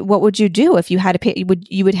what would you do if you had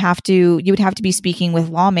you would have to be speaking with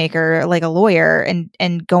lawmaker, like a lawyer,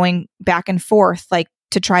 and going back and forth, like,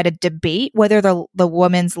 to try to debate whether the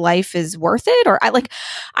woman's life is worth it, or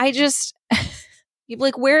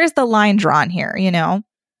where is the line drawn here?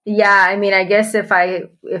 Yeah, I guess if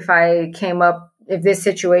this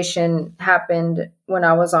situation happened when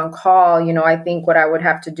I was on call, I think what I would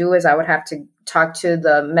have to do is I would have to talk to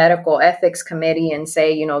the medical ethics committee and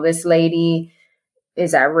say, this lady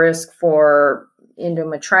is at risk for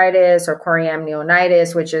endometritis or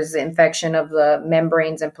chorioamnionitis, which is the infection of the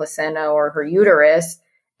membranes and placenta or her uterus.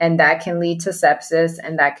 And that can lead to sepsis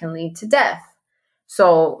and that can lead to death.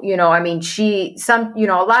 So, a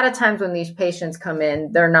lot of times when these patients come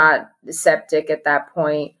in, they're not septic at that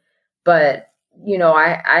point, but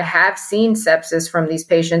I have seen sepsis from these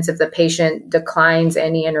patients if the patient declines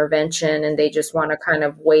any intervention and they just want to kind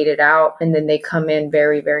of wait it out, and then they come in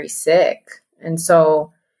very, very sick. And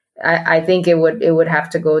so I think it would have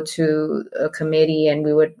to go to a committee, and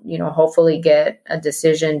we would, hopefully get a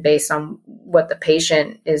decision based on what the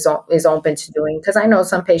patient is open to doing. Because I know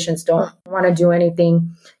some patients don't want to do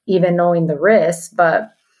anything, even knowing the risk.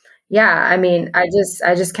 But yeah, I mean, I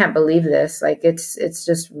just can't believe this. Like, it's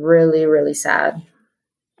just really, really sad.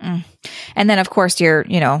 And then, of course, you're,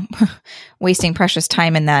 wasting precious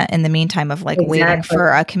time in the meantime of like Exactly. waiting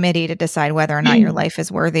for a committee to decide whether or not your life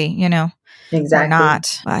is worthy, Exactly. or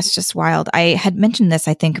not. Well, it's just wild. I had mentioned this,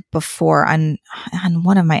 I think, before on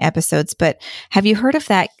one of my episodes, but have you heard of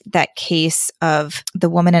that case of the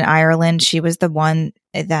woman in Ireland? She was the one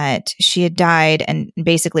that she had died, and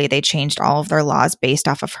basically they changed all of their laws based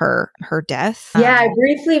off of her death. Yeah,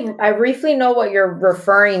 I briefly know what you're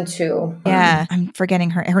referring to. Yeah, I'm forgetting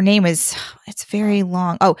her name it's very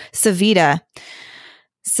long. Oh, Savita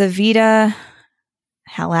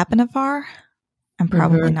Halappanavar. I'm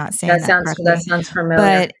probably not saying that correctly. That sounds familiar.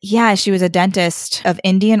 But yeah, she was a dentist of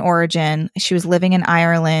Indian origin. She was living in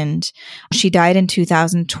Ireland. She died in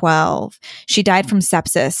 2012. She died from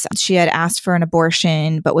sepsis. She had asked for an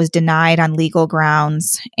abortion, but was denied on legal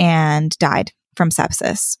grounds and died from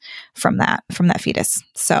sepsis from that fetus.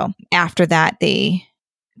 So after that, they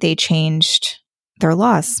changed their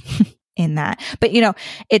laws in that. But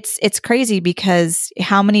it's crazy because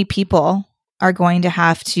how many people are going to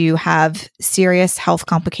have serious health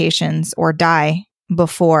complications or die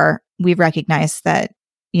before we recognize that,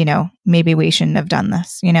 maybe we shouldn't have done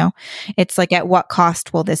this. It's like, at what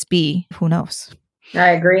cost will this be? Who knows? I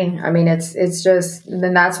agree. I mean, it's just,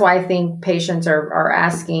 then that's why I think patients are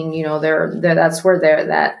asking, that's where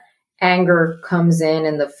that anger comes in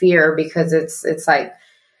and the fear, because it's like,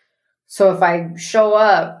 so if I show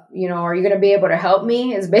up, are you going to be able to help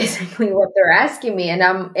me is basically what they're asking me. And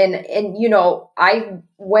I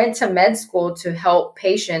went to med school to help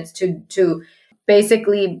patients to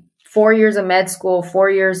basically 4 years of med school, 4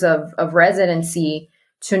 years of residency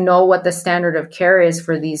to know what the standard of care is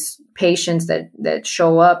for these patients that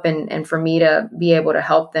show up, and for me to be able to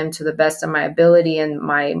help them to the best of my ability and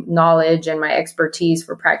my knowledge and my expertise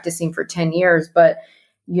for practicing for 10 years. But,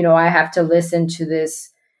 I have to listen to this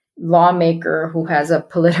lawmaker who has a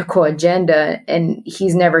political agenda, and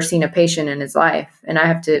he's never seen a patient in his life, and I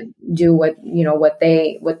have to do what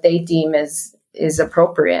they deem is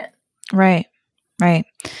appropriate. Right.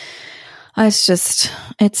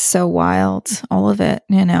 It's so wild, all of it.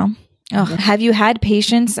 Have you had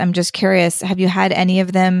patients? I'm just curious. Have you had any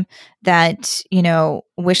of them that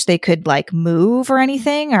wish they could like move or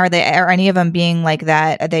anything? Are any of them being like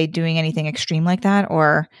that? Are they doing anything extreme like that,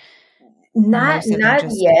 or? Not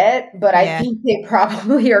yet, but yeah. I think they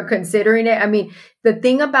probably are considering it. I mean, the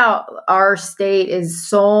thing about our state is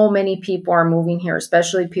so many people are moving here,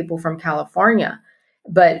 especially people from California.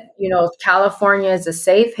 But, California is a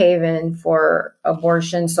safe haven for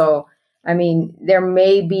abortion. So, I mean, there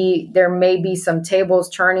may be some tables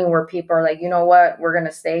turning where people are like, you know what, we're going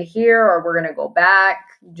to stay here or we're going to go back,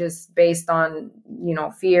 just based on,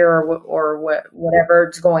 fear or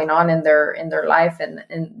whatever's going on in their life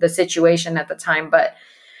and the situation at the time. But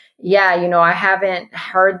yeah, I haven't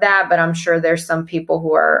heard that, but I'm sure there's some people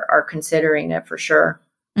who are considering it for sure.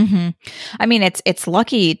 Mm-hmm. I mean, it's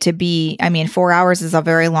lucky to be, 4 hours is a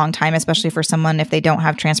very long time, especially for someone if they don't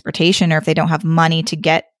have transportation or if they don't have money to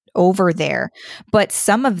get over there. But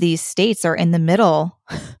some of these states are in the middle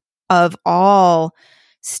of all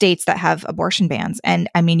states that have abortion bans. And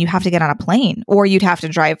you have to get on a plane, or you'd have to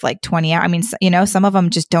drive like 20 hours. Some of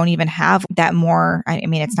them just don't even have that more.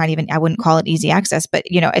 It's not even, I wouldn't call it easy access, but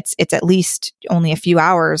it's at least only a few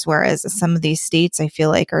hours. Whereas some of these states, I feel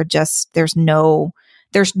like, are just, there's no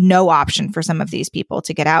option for some of these people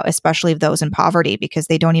to get out, especially those in poverty, because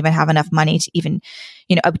they don't even have enough money to even,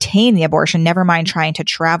 obtain the abortion, never mind trying to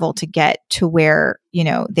travel to get to where,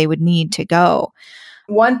 they would need to go.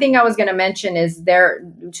 One thing I was going to mention is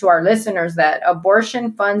to our listeners that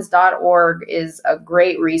abortionfunds.org is a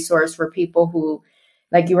great resource for people who,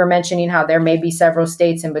 like you were mentioning, how there may be several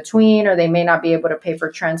states in between, or they may not be able to pay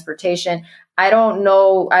for transportation. I don't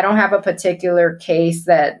know. I don't have a particular case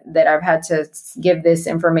that I've had to give this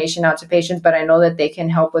information out to patients, but I know that they can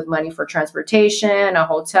help with money for transportation, a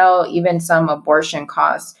hotel, even some abortion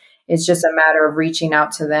costs. It's just a matter of reaching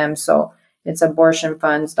out to them. So it's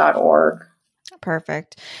abortionfunds.org.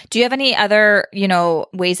 Perfect. Do you have any other,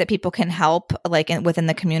 ways that people can help, like within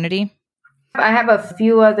the community? I have a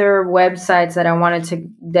few other websites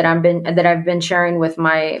that I've been sharing with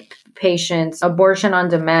my patients.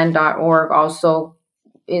 Abortionondemand.org also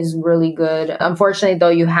is really good. Unfortunately, though,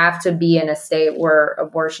 you have to be in a state where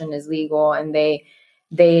abortion is legal, and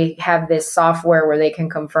they have this software where they can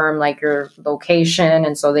confirm like your location,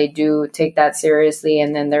 and so they do take that seriously.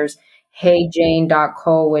 And then there's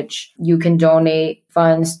heyjane.co, which you can donate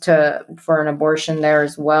funds for an abortion there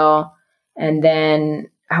as well. And then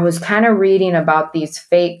I was kind of reading about these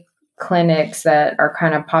fake clinics that are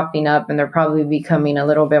kind of popping up, and they're probably becoming a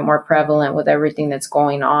little bit more prevalent with everything that's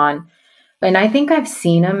going on. And I think I've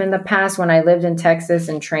seen them in the past when I lived in Texas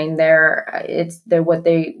and trained there. What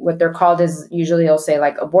they're called is usually they'll say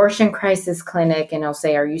like abortion crisis clinic, and they'll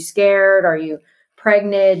say, "Are you scared? Are you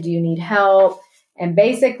pregnant? Do you need help?" And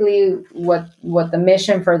basically what the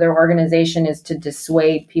mission for their organization is to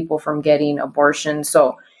dissuade people from getting abortion.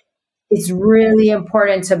 So it's really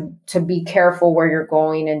important to be careful where you're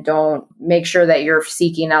going, and don't make sure that you're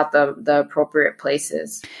seeking out the appropriate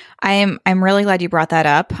places. I'm really glad you brought that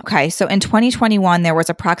up. Okay, so in 2021, there was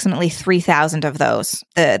approximately 3,000 of those,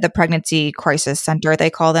 the Pregnancy Crisis Center, they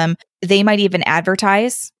call them. They might even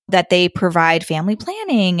advertise that they provide family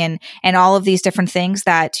planning and all of these different things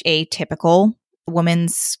that a typical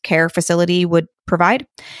women's care facility would provide.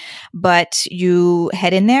 But you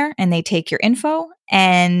head in there and they take your info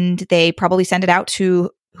and they probably send it out to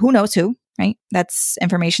who knows who, right? That's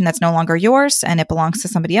information that's no longer yours and it belongs to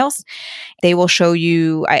somebody else. They will show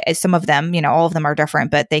you, some of them, all of them are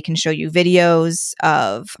different, but they can show you videos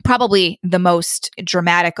of probably the most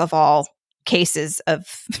dramatic of all cases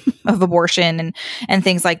of abortion and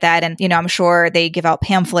things like that. And, I'm sure they give out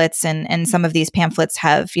pamphlets and some of these pamphlets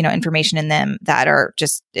have, information in them that are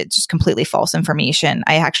just completely false information.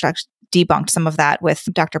 I actually debunked some of that with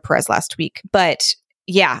Dr. Perez last week. But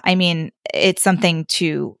yeah, I mean, it's something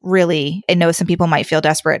to really, I know some people might feel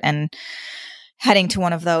desperate and heading to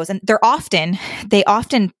one of those. And they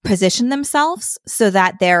often position themselves so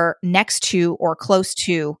that they're next to or close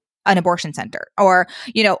to an abortion center or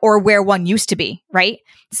where one used to be. Right.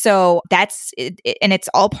 So that's it. And it's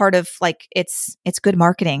all part of like, it's good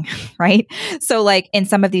marketing. Right. So like in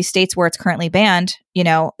some of these states where it's currently banned,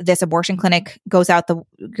 this abortion clinic goes out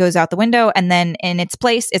the window, and then in its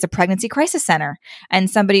place is a pregnancy crisis center, and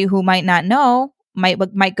somebody who might not know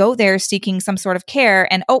might go there seeking some sort of care,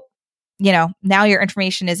 and now your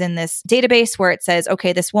information is in this database where it says,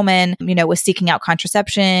 okay, this woman, was seeking out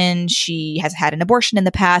contraception. She has had an abortion in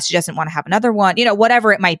the past. She doesn't want to have another one,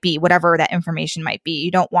 whatever it might be, whatever that information might be.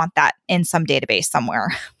 You don't want that in some database somewhere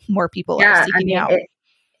where people are seeking out.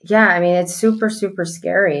 It's super, super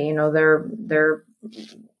scary. They're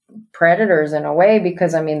predators in a way,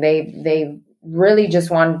 because they really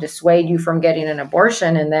just want to dissuade you from getting an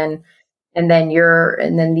abortion. And then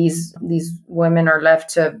these women are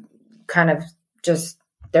left to kind of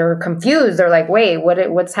they're confused. They're like, wait,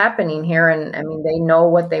 what's happening here? And they know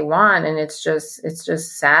what they want, and it's just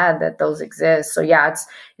sad that those exist. So yeah,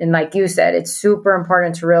 and like you said, it's super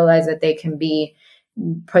important to realize that they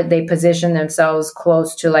position themselves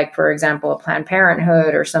close to, like, for example, a Planned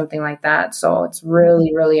Parenthood or something like that. So it's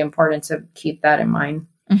really, really important to keep that in mind.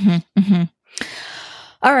 Mm-hmm, mm-hmm.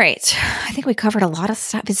 All right. I think we covered a lot of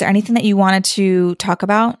stuff. Is there anything that you wanted to talk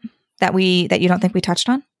about that you don't think we touched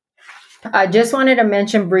on? I just wanted to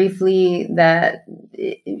mention briefly that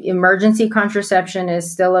emergency contraception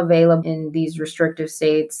is still available in these restrictive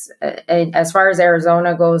states. As far as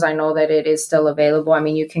Arizona goes, I know that it is still available.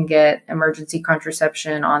 You can get emergency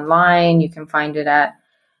contraception online. You can find it at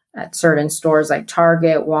certain stores like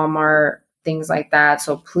Target, Walmart, things like that.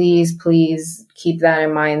 So please keep that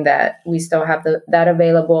in mind, that we still have that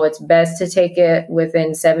available. It's best to take it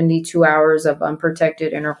within 72 hours of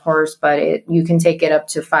unprotected intercourse, but you can take it up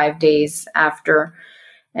to 5 days after.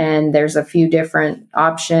 And there's a few different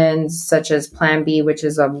options, such as Plan B, which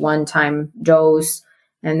is a one-time dose.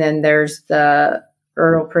 And then there's the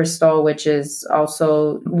Ertolpristol, which is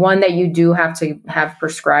also one that you do have to have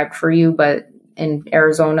prescribed for you, but in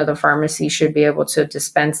Arizona, the pharmacy should be able to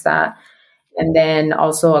dispense that. And then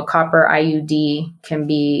also a copper IUD can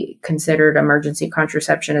be considered emergency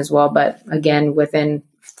contraception as well. But again, within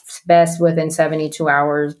 72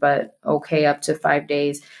 hours, but okay, up to 5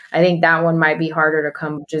 days. I think that one might be harder to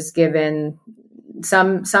come, just given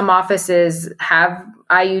some offices have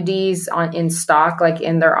IUDs in stock, like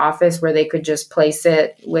in their office, where they could just place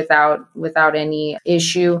it without any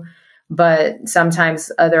issue. But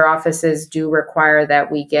sometimes other offices do require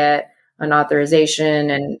that we get an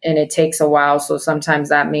authorization, and it takes a while. So sometimes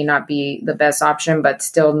that may not be the best option, but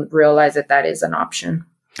still realize that is an option.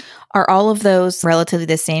 Are all of those relatively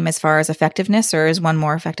the same as far as effectiveness, or is one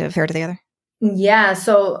more effective compared to the other? Yeah.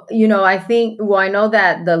 So, I think, I know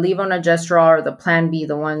that the levonorgestrel or the Plan B,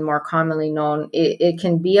 the one more commonly known, it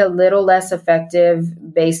can be a little less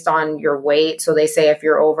effective based on your weight. So they say if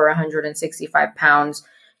you're over 165 pounds,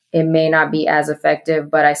 it may not be as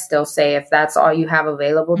effective, but I still say if that's all you have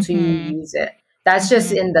available to you, use it. That's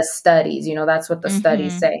just in the studies, that's what the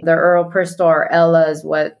studies say. The Earl-Pistol or Ella is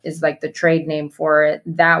what is like the trade name for it.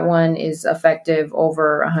 That one is effective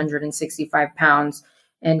over 165 pounds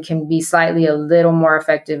and can be slightly a little more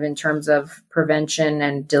effective in terms of prevention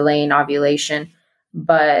and delaying ovulation.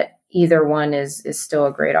 But either one is still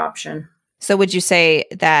a great option. So would you say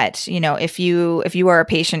that, if you are a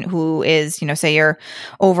patient who is, say you're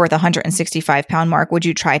over the 165 pound mark, would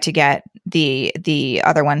you try to get the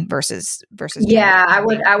other one versus? Yeah,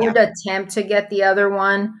 I would attempt to get the other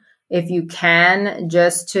one if you can,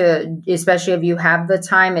 especially if you have the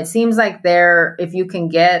time. It seems like if you can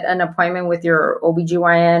get an appointment with your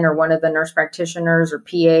OBGYN or one of the nurse practitioners or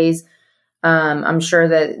PAs, I'm sure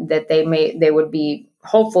that they would be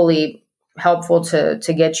hopefully helpful to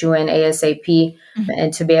get you in ASAP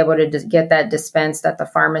and to be able to get that dispensed at the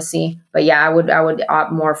pharmacy. But yeah, I would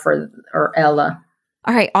opt more for Ella.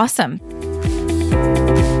 All right, awesome.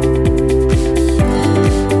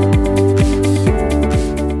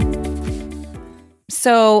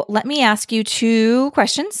 So let me ask you 2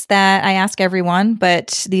 questions that I ask everyone,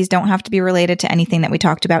 but these don't have to be related to anything that we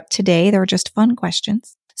talked about today. They're just fun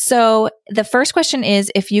questions. So the first question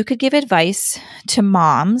is, if you could give advice to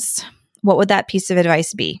moms, what would that piece of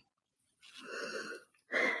advice be?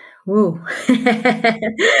 Ooh,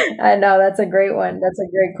 I know, that's a great one. That's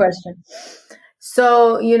a great question.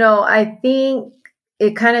 So, I think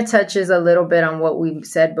it kind of touches a little bit on what we've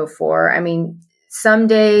said before. I mean, some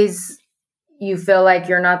days you feel like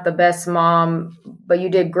you're not the best mom, but you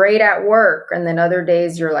did great at work. And then other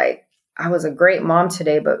days you're like, I was a great mom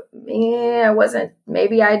today, but I wasn't.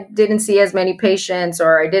 Maybe I didn't see as many patients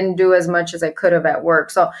or I didn't do as much as I could have at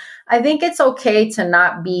work. So I think it's okay to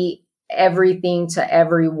not be everything to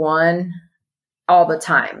everyone all the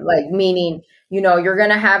time. Like, meaning, you're going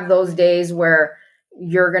to have those days where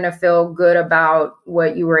you're going to feel good about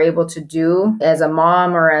what you were able to do as a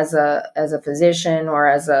mom or as a physician or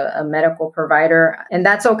as a medical provider. And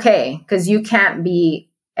that's okay, because you can't be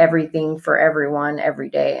everything for everyone every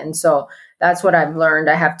day. And so that's what I've learned.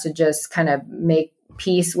 I have to just kind of make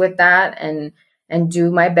peace with that and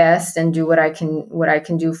do my best and do what I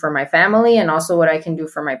can do for my family and also what I can do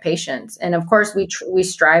for my patients. And of course, we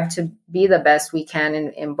strive to be the best we can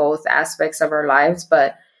in both aspects of our lives,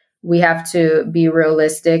 but we have to be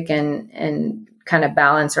realistic and kind of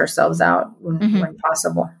balance ourselves out when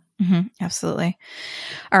possible. Mm-hmm, absolutely.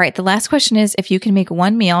 All right. The last question is, if you can make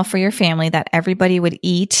one meal for your family that everybody would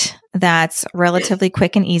eat that's relatively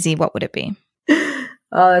quick and easy, what would it be?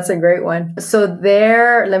 Oh, that's a great one. So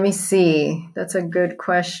let me see. That's a good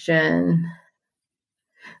question.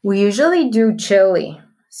 We usually do chili.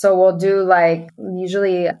 So we'll do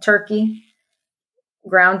usually turkey,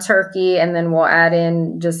 ground turkey, and then we'll add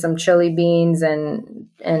in just some chili beans and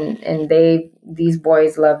these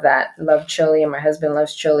boys love chili, and my husband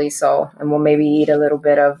loves chili. So, and we'll maybe eat a little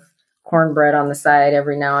bit of cornbread on the side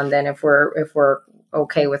every now and then if we're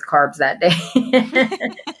okay with carbs that day. Do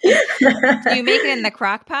you make it in the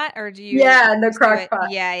crock pot or do you? Yeah, in the crock pot.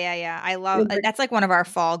 Yeah. I love, that's like one of our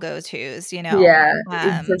fall go-tos,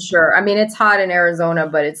 Yeah, for sure. I mean, it's hot in Arizona,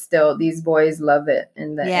 but it's still, these boys love it.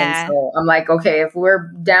 And so I'm like, okay, if we're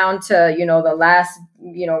down to, the last,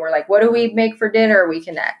 we're like, what do we make for dinner? We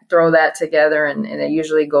can throw that together and it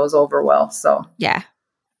usually goes over well. So yeah,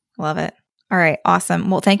 love it. All right. Awesome.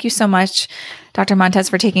 Well, thank you so much, Dr. Montes,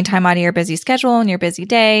 for taking time out of your busy schedule and your busy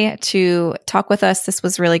day to talk with us. This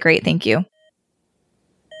was really great. Thank you.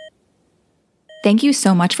 Thank you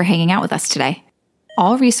so much for hanging out with us today.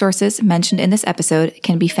 All resources mentioned in this episode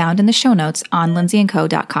can be found in the show notes on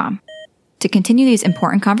lindsayandco.com. To continue these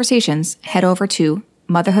important conversations, head over to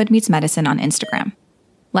Motherhood Meets Medicine on Instagram.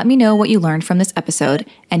 Let me know what you learned from this episode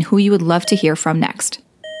and who you would love to hear from next.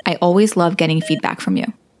 I always love getting feedback from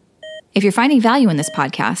you. If you're finding value in this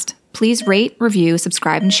podcast, please rate, review,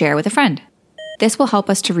 subscribe, and share with a friend. This will help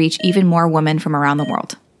us to reach even more women from around the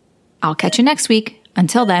world. I'll catch you next week.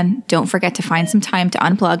 Until then, don't forget to find some time to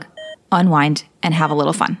unplug, unwind, and have a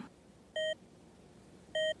little fun.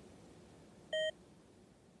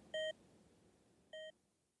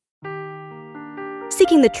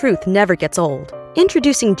 Seeking the truth never gets old.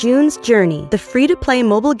 Introducing June's Journey, the free-to-play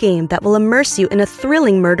mobile game that will immerse you in a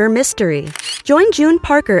thrilling murder mystery. Join June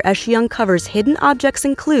Parker as she uncovers hidden objects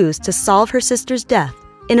and clues to solve her sister's death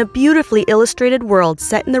in a beautifully illustrated world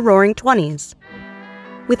set in the Roaring '20s.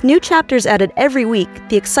 With new chapters added every week,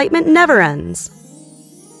 the excitement never ends.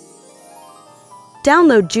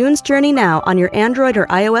 Download June's Journey now on your Android or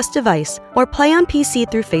iOS device, or play on PC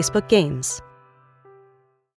through Facebook Games.